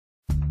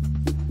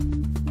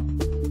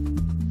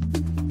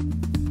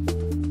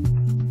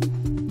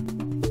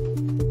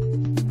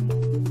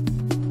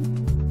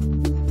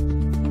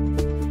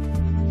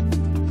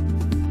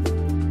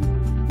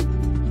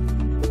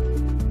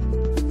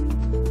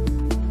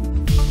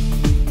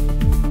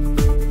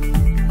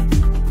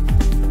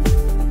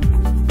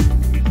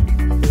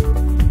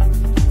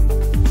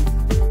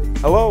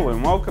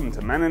welcome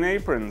to Men in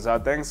Aprons, our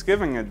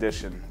Thanksgiving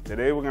edition.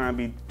 Today we're going to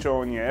be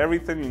showing you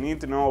everything you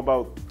need to know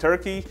about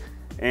turkey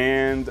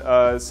and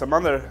some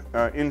other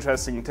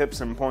interesting tips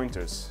and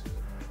pointers.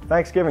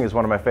 Thanksgiving is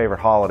one of my favorite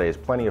holidays,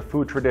 plenty of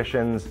food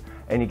traditions,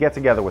 and you get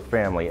together with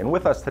family. And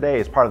with us today,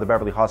 as part of the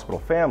Beverly Hospital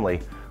family,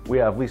 we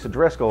have Lisa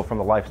Driscoll from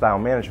the Lifestyle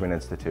Management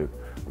Institute.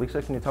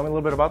 Lisa, can you tell me a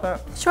little bit about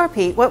that? Sure,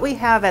 Pete. What we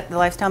have at the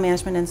Lifestyle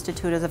Management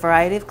Institute is a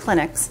variety of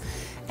clinics,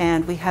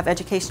 and we have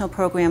educational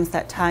programs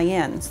that tie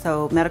in.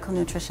 So medical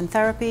nutrition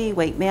therapy,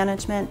 weight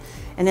management,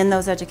 and in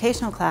those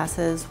educational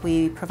classes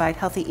we provide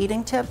healthy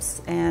eating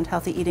tips and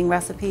healthy eating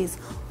recipes,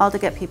 all to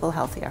get people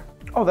healthier.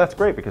 Oh, that's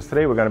great, because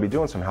today we're going to be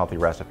doing some healthy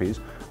recipes.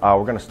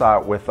 We're going to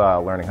start with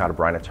learning how to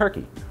brine a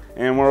turkey.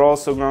 And we're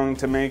also going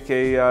to make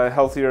a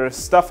healthier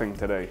stuffing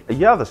today.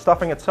 Yeah, the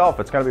stuffing itself,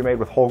 it's going to be made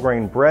with whole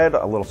grain bread,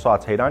 a little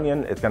sauteed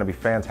onion. It's going to be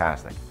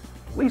fantastic.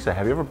 Lisa,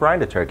 have you ever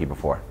brined a turkey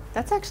before?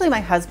 That's actually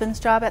my husband's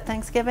job at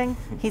Thanksgiving.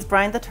 He's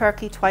brined the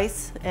turkey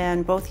twice,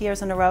 and both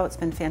years in a row it's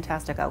been a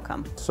fantastic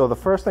outcome. So the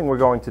first thing we're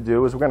going to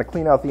do is we're going to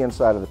clean out the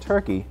inside of the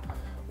turkey.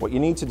 What you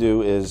need to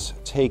do is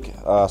take,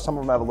 some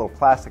of them have a little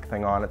plastic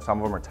thing on it, some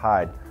of them are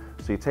tied.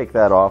 So you take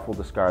that off, we'll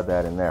discard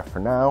that in there for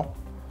now.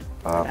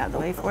 Get out of the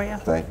way for you.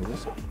 Thank you.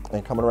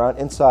 And coming around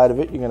inside of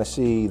it, you're going to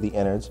see the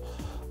innards.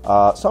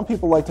 Some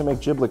people like to make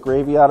giblet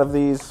gravy out of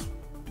these.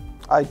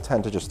 I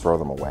tend to just throw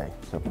them away.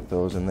 So put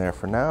those in there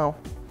for now.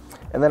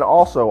 And then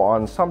also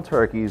on some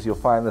turkeys, you'll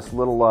find this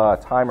little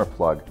timer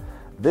plug.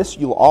 This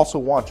you'll also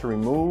want to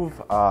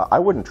remove. I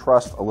wouldn't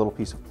trust a little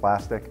piece of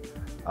plastic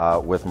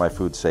with my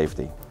food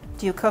safety.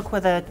 Do you cook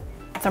with a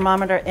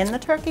thermometer in the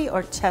turkey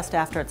or test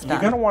after it's done?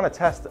 You're going to want to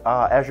test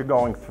as you're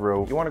going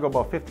through. You want to go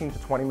about 15 to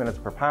 20 minutes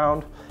per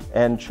pound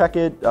and check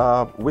it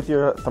with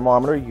your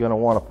thermometer. You're going to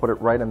want to put it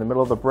right in the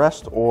middle of the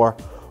breast or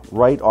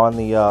right on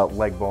the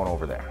leg bone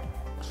over there.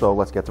 So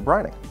let's get to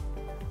brining.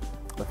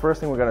 The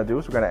first thing we're going to do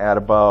is we're going to add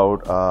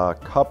about a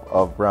cup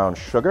of brown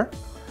sugar.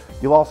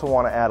 You'll also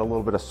want to add a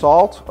little bit of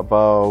salt,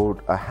 about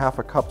a half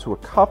a cup to a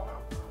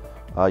cup.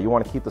 You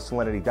want to keep the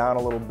salinity down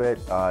a little bit.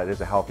 It is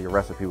a healthier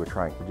recipe we're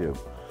trying to do.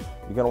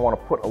 You're going to want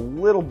to put a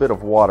little bit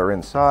of water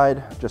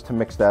inside just to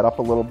mix that up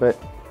a little bit.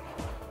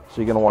 So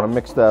you're going to want to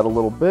mix that a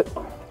little bit.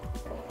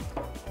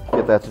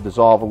 Get that to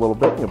dissolve a little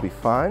bit and you'll be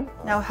fine.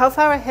 Now, how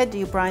far ahead do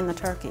you brine the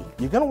turkey?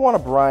 You're going to want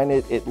to brine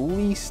it at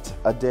least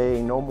a day,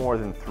 no more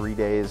than 3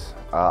 days.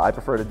 I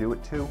prefer to do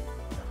it 2.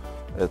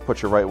 It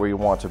puts you right where you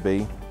want to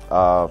be.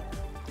 You're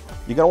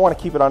going to want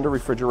to keep it under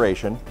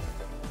refrigeration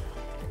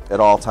at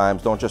all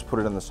times. Don't just put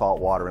it in the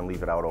salt water and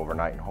leave it out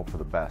overnight and hope for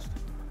the best,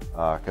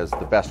 because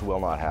the best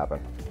will not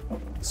happen.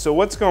 So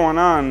what's going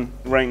on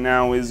right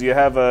now is you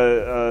have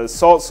a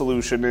salt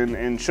solution,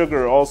 and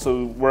sugar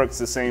also works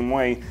the same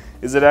way,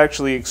 is it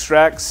actually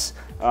extracts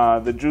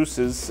the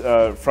juices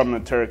from the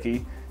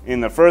turkey in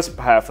the first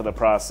half of the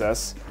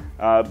process,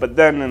 but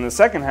then in the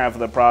second half of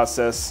the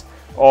process,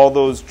 all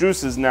those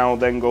juices now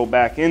then go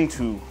back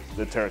into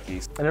the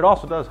turkeys. And it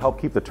also does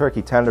help keep the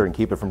turkey tender and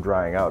keep it from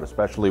drying out,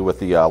 especially with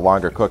the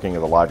longer cooking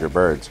of the larger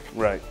birds.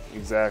 Right,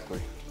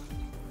 exactly.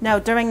 Now,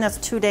 during this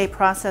 2-day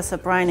process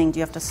of brining, do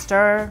you have to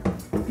stir?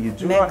 You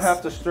do mix? not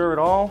have to stir at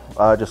all.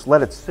 Just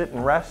let it sit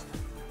and rest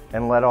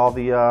and let all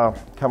the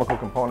chemical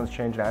components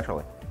change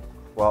naturally.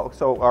 Well,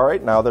 so all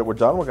right, now that we're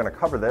done, we're going to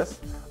cover this,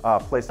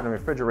 place it in the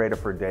refrigerator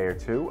for a day or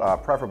 2,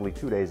 preferably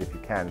 2 days if you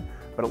can,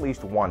 but at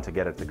least 1 to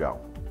get it to go.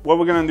 What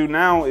we're going to do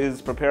now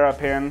is prepare our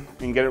pan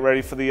and get it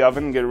ready for the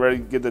oven,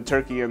 get the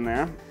turkey in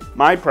there.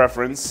 My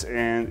preference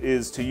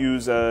is to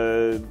use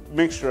a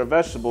mixture of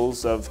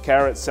vegetables of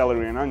carrot,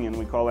 celery, and onion.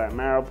 We call that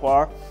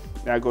mirepoix.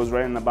 That goes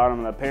right in the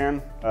bottom of the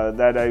pan.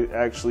 That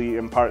actually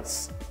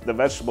imparts the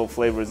vegetable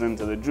flavors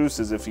into the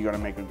juices if you're going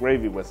to make a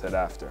gravy with it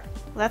after.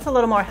 Well, that's a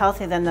little more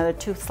healthy than the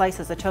 2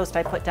 slices of toast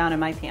I put down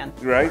in my pan.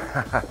 Right?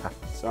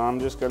 So I'm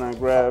just going to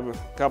grab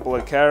a couple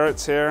of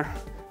carrots here.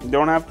 You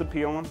don't have to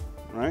peel them,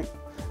 right?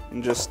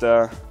 And just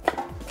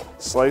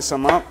slice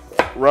them up,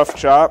 rough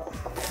chop.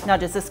 Now,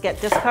 does this get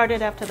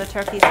discarded after the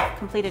turkey's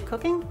completed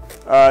cooking?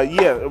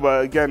 Yeah,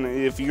 but again,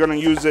 if you're going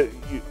to use it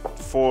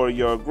for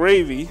your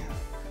gravy,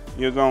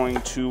 you're going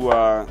to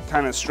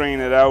kind of strain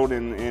it out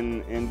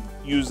and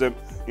use it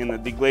in the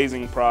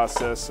deglazing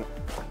process.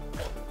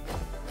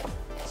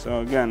 So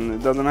again,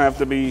 it doesn't have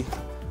to be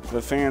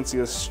the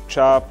fanciest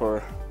chop, or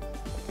it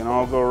can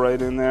all go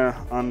right in there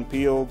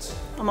unpeeled.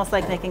 Almost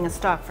like making a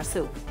stock for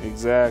soup.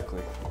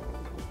 Exactly.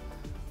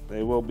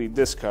 They will be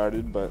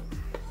discarded, but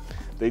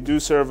they do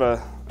serve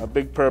a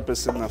big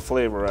purpose in the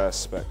flavor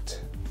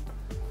aspect.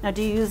 Now,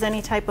 do you use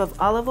any type of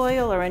olive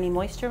oil or any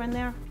moisture in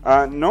there?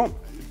 No,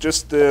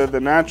 just the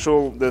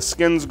natural, the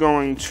skin's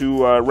going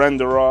to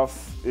render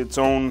off its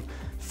own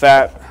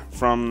fat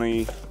from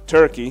the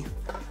turkey,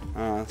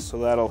 so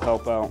that'll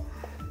help out.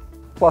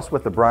 Plus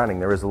with the brining,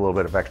 there is a little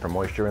bit of extra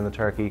moisture in the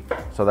turkey,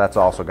 so that's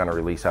also going to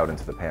release out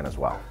into the pan as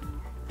well.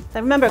 I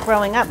remember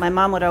growing up, my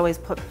mom would always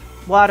put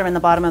water in the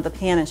bottom of the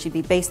pan and she'd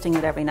be basting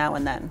it every now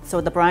and then. So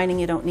with the brining,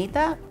 you don't need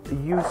that?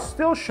 You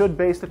still should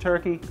baste the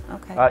turkey.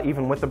 Okay.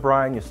 Even with the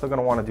brine, you're still going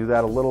to want to do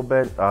that a little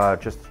bit,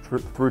 just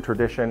through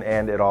tradition,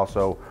 and it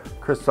also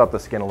crisps up the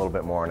skin a little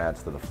bit more and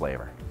adds to the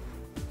flavor.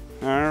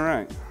 All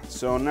right,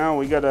 so now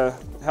we got a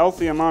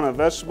healthy amount of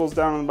vegetables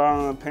down in the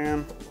bottom of the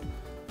pan,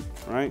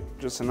 right?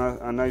 Just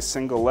a nice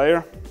single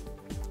layer.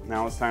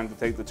 Now it's time to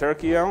take the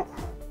turkey out.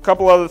 A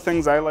couple other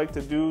things I like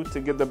to do to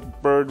get the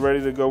bird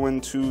ready to go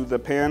into the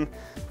pan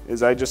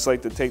is I just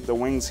like to take the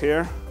wings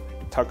here,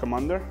 tuck them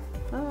under.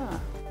 Ah.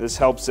 This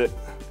helps it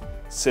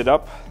sit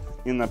up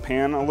in the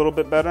pan a little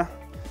bit better,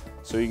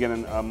 so you get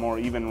a more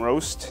even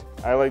roast.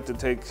 I like to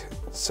take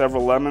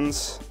several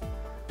lemons,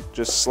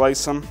 just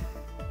slice them.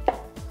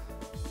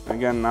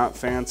 Again, not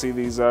fancy,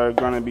 these are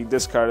going to be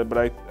discarded,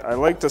 but I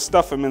like to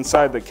stuff them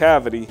inside the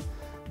cavity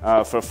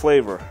for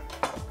flavor.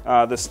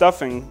 The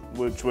stuffing,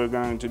 which we're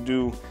going to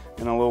do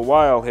in a little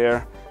while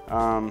here,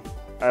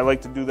 I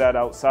like to do that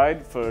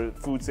outside for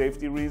food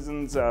safety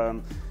reasons.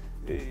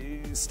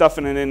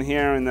 Stuffing it in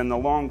here and then the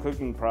long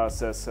cooking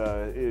process,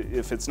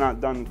 if it's not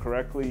done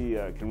correctly,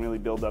 can really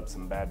build up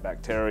some bad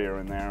bacteria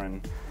in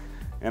there.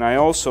 And I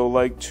also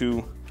like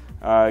to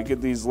get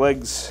these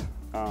legs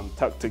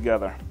tucked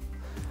together.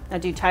 Now,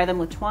 do you tie them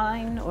with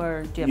twine,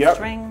 or do you have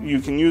string? You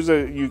can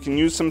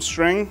use some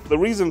string. The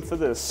reason for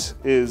this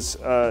is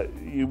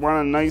you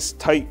want a nice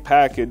tight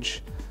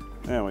package.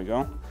 There we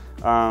go.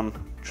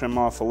 Trim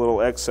off a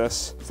little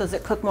excess. So does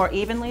it cook more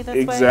evenly this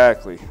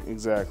way?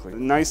 Exactly.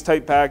 Nice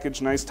tight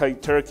package, nice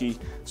tight turkey,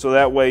 so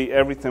that way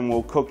everything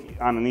will cook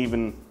on an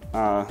even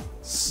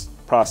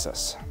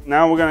process.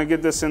 Now we're going to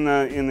get this in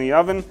the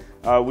oven.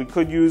 We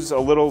could use a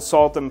little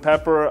salt and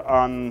pepper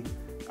on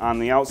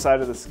the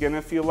outside of the skin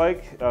if you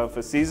like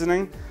for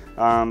seasoning,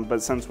 but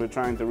since we're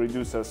trying to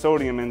reduce our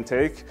sodium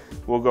intake,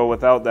 we'll go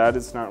without that.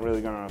 It's not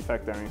really going to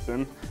affect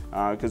anything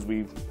because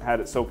we had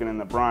it soaking in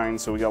the brine,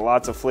 so we got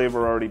lots of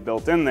flavor already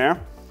built in there.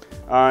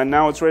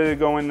 Now it's ready to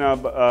go in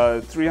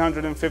a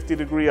 350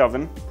 degree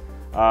oven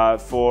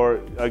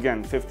for,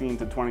 again, 15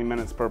 to 20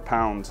 minutes per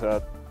pound.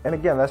 And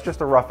again, that's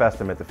just a rough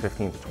estimate to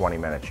 15 to 20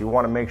 minutes. You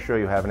want to make sure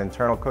you have an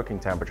internal cooking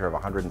temperature of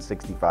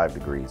 165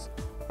 degrees.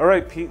 All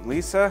right, Pete,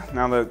 Lisa,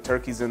 now the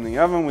turkey's in the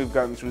oven, we've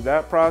gotten through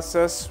that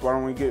process. Why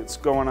don't we get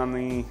going on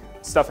the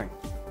stuffing?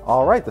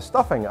 All right, the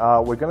stuffing.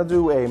 We're going to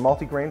do a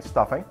multi-grain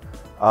stuffing.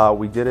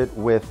 We did it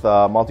with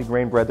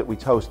multi-grain bread that we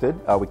toasted.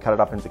 We cut it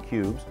up into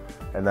cubes,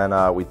 and then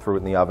we threw it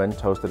in the oven,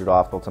 toasted it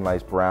off till it's a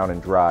nice brown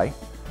and dry.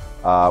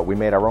 We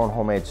made our own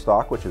homemade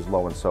stock, which is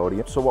low in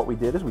sodium. So what we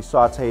did is we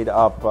sauteed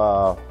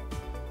up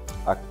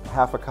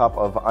half a cup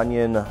of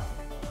onion,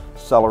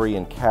 celery,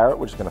 and carrot.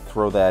 We're just going to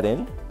throw that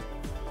in.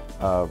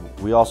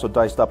 We also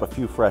diced up a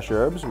few fresh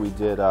herbs. We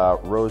did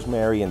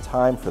rosemary and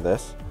thyme for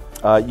this.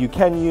 You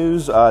can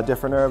use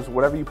different herbs,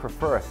 whatever you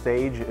prefer.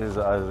 Sage is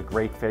a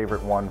great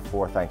favorite one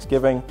for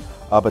Thanksgiving,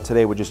 but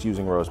today we're just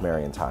using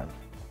rosemary and thyme.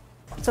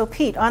 So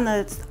Pete, on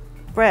the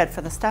bread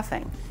for the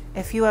stuffing,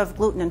 if you have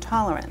gluten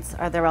intolerance,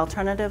 are there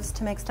alternatives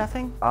to make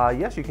stuffing?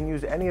 Yes, you can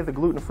use any of the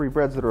gluten-free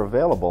breads that are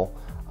available.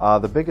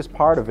 The biggest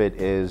part of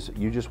it is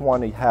you just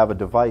want to have a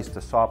device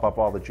to sop up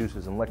all the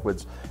juices and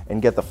liquids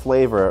and get the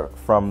flavor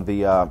from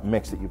the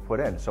mix that you put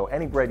in. So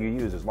any bread you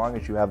use, as long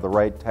as you have the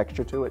right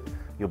texture to it,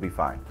 you'll be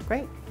fine.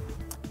 Great.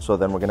 So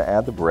then we're going to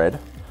add the bread.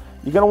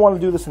 You're going to want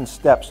to do this in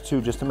steps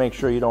too, just to make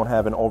sure you don't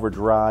have an over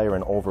dry or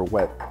an over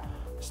wet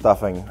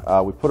stuffing.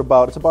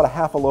 It's about a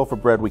half a loaf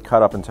of bread we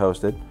cut up and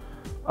toasted.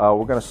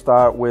 We're going to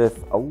start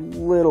with a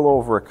little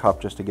over a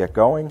cup just to get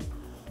going.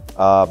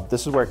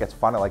 This is where it gets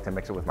fun. I like to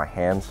mix it with my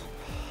hands.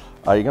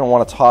 You're going to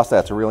want to toss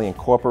that to really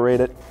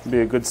incorporate it. It'd be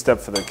a good step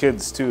for the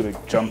kids too to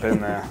jump in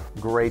there.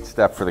 Great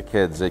step for the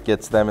kids. It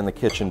gets them in the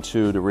kitchen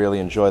too to really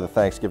enjoy the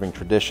Thanksgiving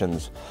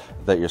traditions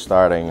that you're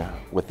starting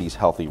with these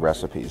healthy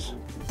recipes.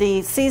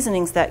 The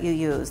seasonings that you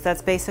use,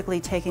 that's basically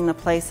taking the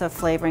place of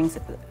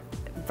flavorings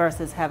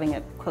versus having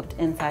it cooked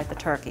inside the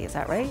turkey, is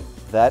that right?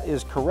 That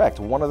is correct.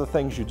 One of the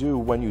things you do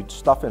when you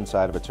stuff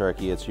inside of a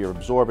turkey is you're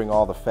absorbing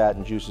all the fat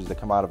and juices that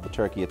come out of the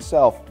turkey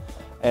itself,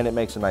 and it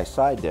makes a nice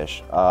side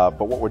dish. But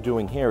what we're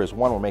doing here is,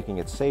 one, we're making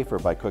it safer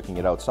by cooking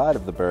it outside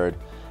of the bird,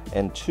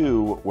 and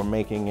two, we're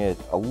making it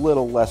a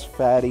little less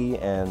fatty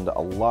and a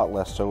lot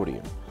less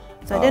sodium.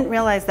 So I didn't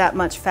realize that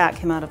much fat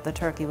came out of the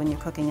turkey when you're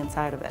cooking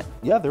inside of it.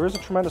 Yeah, there is a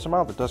tremendous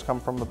amount that does come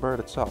from the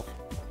bird itself.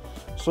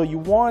 So you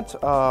want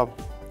a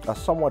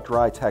somewhat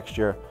dry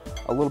texture,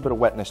 a little bit of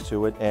wetness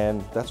to it,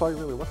 and that's all you're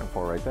really looking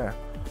for right there.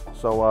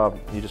 So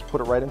you just put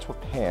it right into a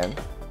pan,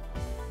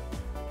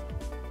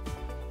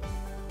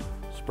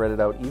 spread it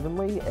out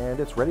evenly, and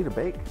it's ready to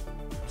bake.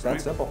 It's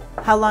that simple.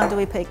 How long do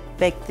we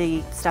bake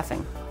the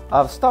stuffing?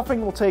 The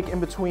stuffing will take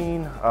in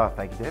between,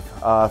 thank you Dave,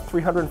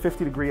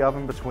 350 degree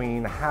oven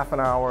between half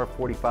an hour,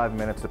 45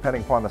 minutes,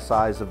 depending upon the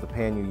size of the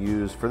pan you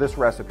use. For this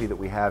recipe that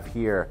we have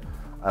here,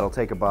 it'll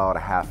take about a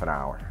half an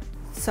hour.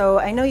 So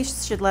I know you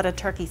should let a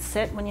turkey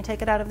sit when you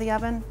take it out of the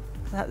oven,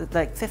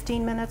 like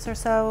 15 minutes or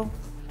so?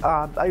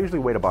 I usually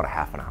wait about a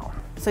half an hour.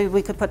 So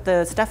we could put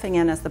the stuffing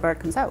in as the bird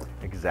comes out?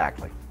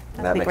 Exactly.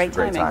 That would be great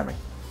timing.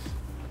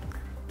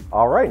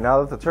 All right, now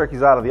that the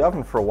turkey's out of the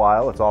oven for a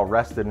while, it's all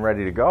rested and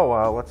ready to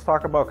go, let's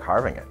talk about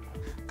carving it.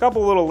 A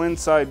couple little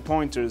inside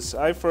pointers.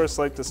 I first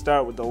like to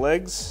start with the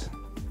legs.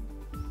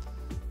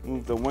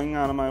 Move the wing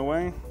out of my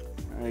way.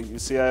 You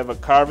see I have a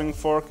carving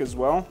fork as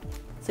well.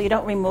 So you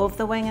don't remove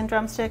the wing and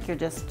drumstick, you're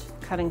just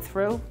cutting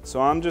through? So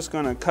I'm just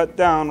going to cut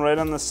down right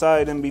on the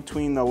side in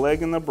between the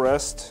leg and the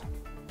breast.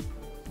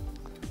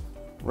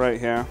 Right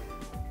here.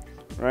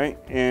 Right?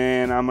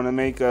 And I'm going to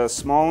make a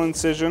small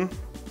incision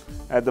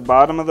at the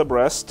bottom of the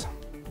breast.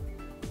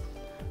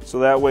 So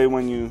that way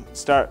when you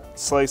start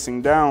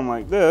slicing down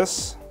like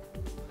this,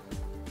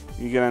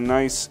 you get a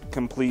nice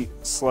complete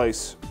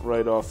slice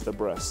right off the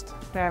breast.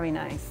 Very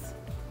nice.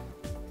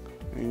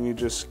 And you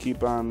just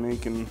keep on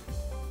making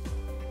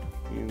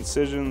the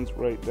incisions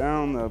right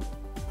down.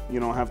 You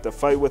don't have to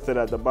fight with it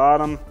at the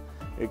bottom.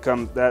 It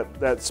comes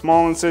that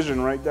small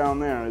incision right down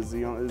there is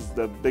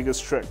the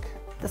biggest trick.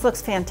 This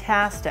looks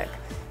fantastic.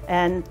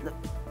 And the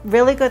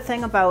really good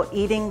thing about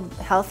eating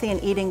healthy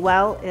and eating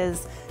well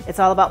is it's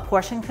all about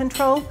portion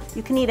control.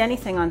 You can eat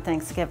anything on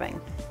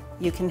Thanksgiving.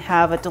 You can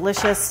have a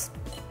delicious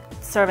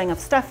serving of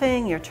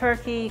stuffing, your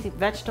turkey,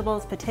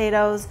 vegetables,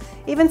 potatoes,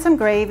 even some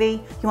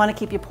gravy. You want to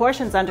keep your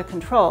portions under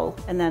control,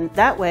 and then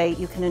that way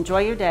you can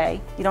enjoy your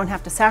day, you don't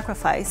have to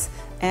sacrifice,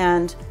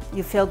 and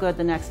you feel good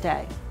the next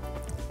day.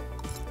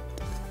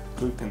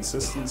 Good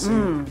consistency.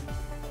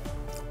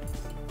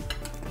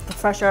 The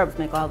fresh herbs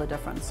make all the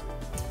difference.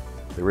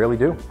 They really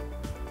do.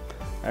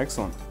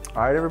 Excellent.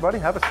 All right, everybody,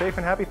 have a safe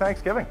and happy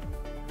Thanksgiving.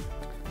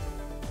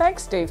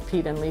 Thanks, Dave,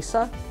 Pete, and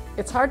Lisa.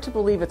 It's hard to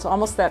believe it's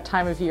almost that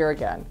time of year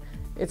again.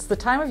 It's the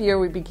time of year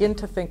we begin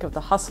to think of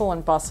the hustle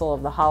and bustle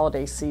of the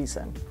holiday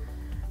season.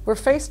 We're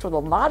faced with a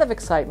lot of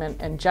excitement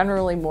and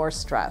generally more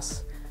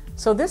stress.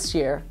 So this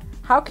year,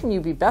 how can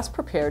you be best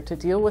prepared to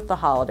deal with the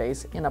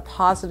holidays in a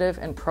positive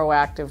and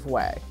proactive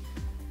way?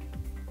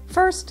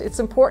 First, it's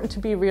important to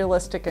be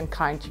realistic and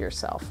kind to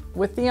yourself,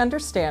 with the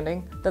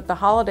understanding that the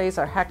holidays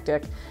are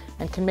hectic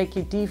and can make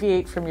you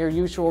deviate from your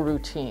usual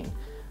routine.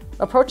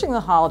 Approaching the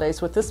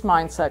holidays with this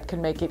mindset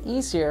can make it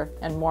easier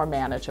and more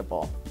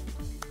manageable.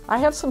 I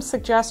have some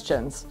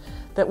suggestions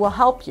that will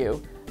help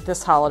you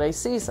this holiday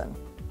season.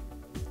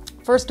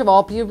 First of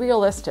all, be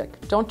realistic.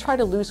 Don't try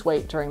to lose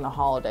weight during the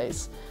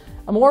holidays.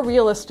 A more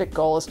realistic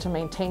goal is to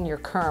maintain your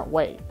current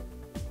weight.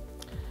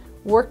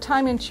 Work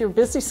time into your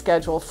busy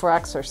schedule for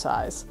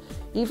exercise.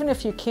 Even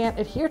if you can't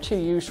adhere to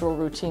your usual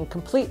routine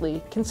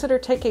completely, consider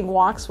taking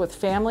walks with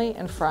family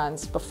and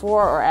friends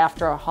before or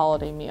after a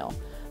holiday meal.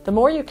 The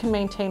more you can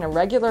maintain a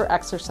regular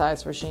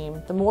exercise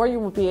regime, the more you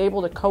will be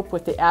able to cope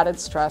with the added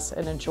stress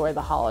and enjoy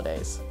the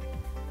holidays.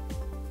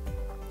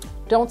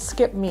 Don't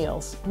skip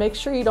meals. Make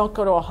sure you don't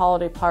go to a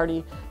holiday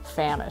party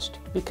famished,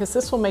 because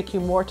this will make you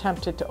more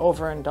tempted to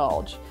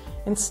overindulge.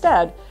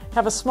 Instead,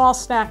 have a small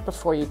snack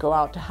before you go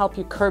out to help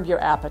you curb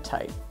your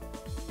appetite.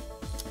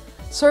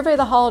 Survey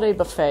the holiday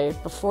buffet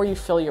before you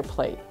fill your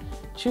plate.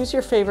 Choose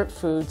your favorite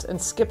foods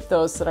and skip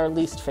those that are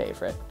least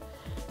favorite.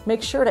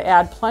 Make sure to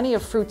add plenty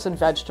of fruits and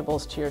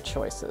vegetables to your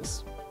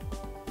choices.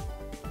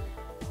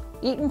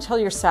 Eat until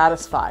you're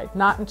satisfied,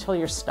 not until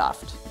you're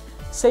stuffed.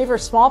 Savor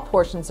small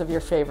portions of your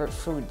favorite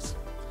foods.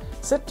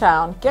 Sit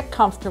down, get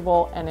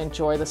comfortable, and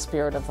enjoy the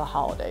spirit of the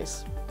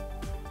holidays.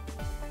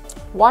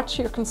 Watch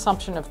your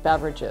consumption of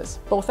beverages.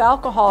 Both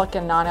alcoholic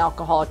and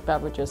non-alcoholic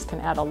beverages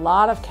can add a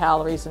lot of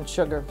calories and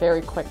sugar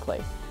very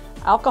quickly.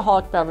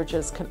 Alcoholic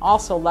beverages can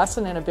also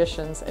lessen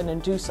inhibitions and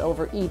induce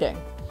overeating.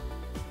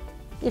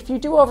 If you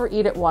do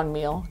overeat at one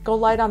meal, go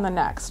light on the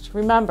next.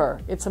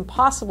 Remember, it's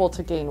impossible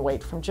to gain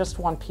weight from just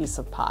one piece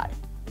of pie.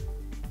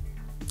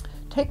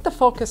 Take the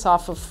focus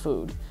off of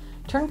food.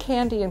 Turn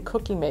candy and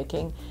cookie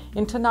making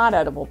into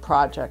non-edible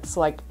projects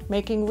like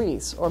making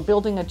wreaths or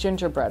building a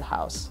gingerbread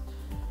house.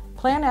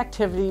 Plan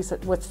activities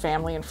with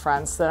family and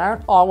friends that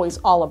aren't always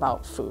all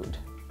about food.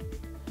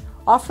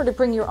 Offer to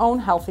bring your own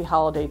healthy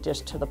holiday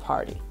dish to the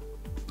party.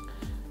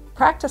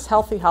 Practice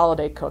healthy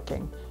holiday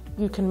cooking.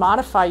 You can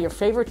modify your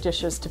favorite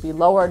dishes to be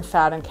lower in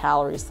fat and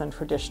calories than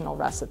traditional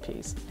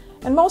recipes.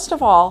 And most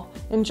of all,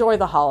 enjoy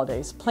the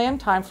holidays. Plan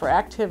time for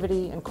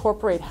activity,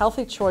 incorporate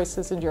healthy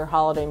choices into your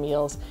holiday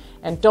meals,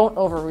 and don't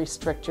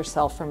over-restrict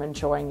yourself from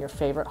enjoying your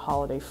favorite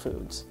holiday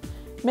foods.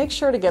 Make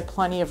sure to get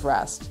plenty of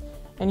rest,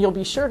 and you'll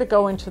be sure to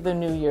go into the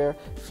new year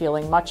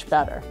feeling much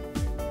better.